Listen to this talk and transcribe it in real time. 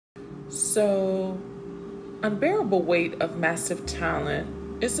So, Unbearable Weight of Massive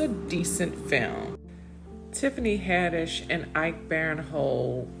Talent is a decent film. Tiffany Haddish and Ike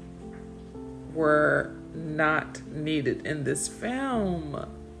Barinholtz were not needed in this film.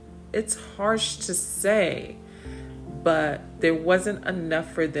 It's harsh to say, but there wasn't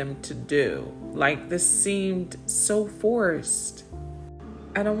enough for them to do. Like, this seemed so forced.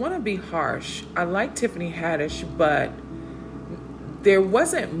 I don't want to be harsh. I like Tiffany Haddish, but there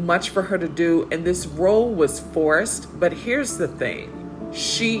wasn't much for her to do, and this role was forced. But here's the thing.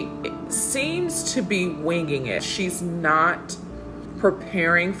 She seems to be winging it. She's not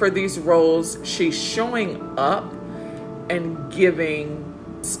preparing for these roles. She's showing up and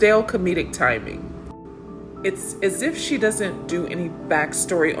giving stale comedic timing. It's as if she doesn't do any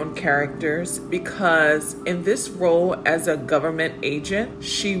backstory on characters, because in this role as a government agent,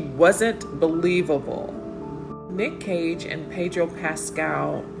 she wasn't believable. Nick Cage and Pedro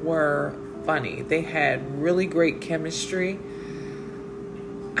Pascal were funny. They had really great chemistry.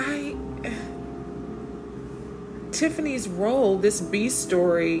 Tiffany's role, this B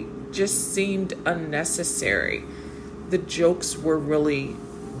story, just seemed unnecessary. The jokes were really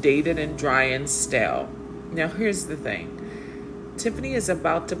dated and dry and stale. Now, here's the thing. Tiffany is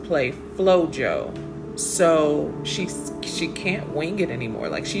about to play FloJo, so she can't wing it anymore.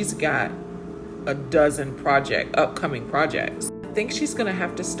 Like, she's got a dozen upcoming projects. I think she's gonna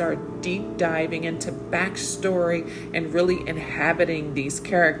have to start deep diving into backstory and really inhabiting these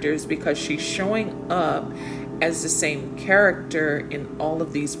characters, because she's showing up as the same character in all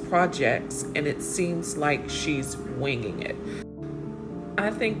of these projects, and it seems like she's winging it. I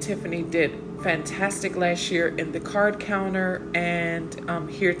think Tiffany did fantastic last year in The Card Counter and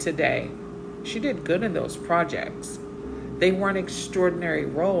Here Today. She did good in those projects. They weren't extraordinary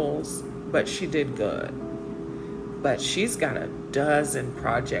roles, but she did good. But she's got a dozen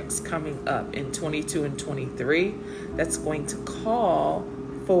projects coming up in 22 and 23 that's going to call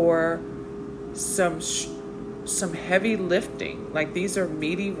for some heavy lifting. Like, these are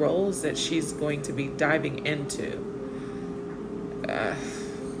meaty roles that she's going to be diving into.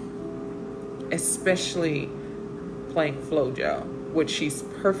 Especially playing FloJo, which she's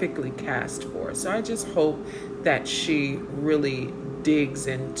perfectly cast for. So I just hope that she really digs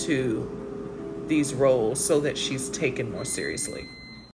into these roles so that she's taken more seriously.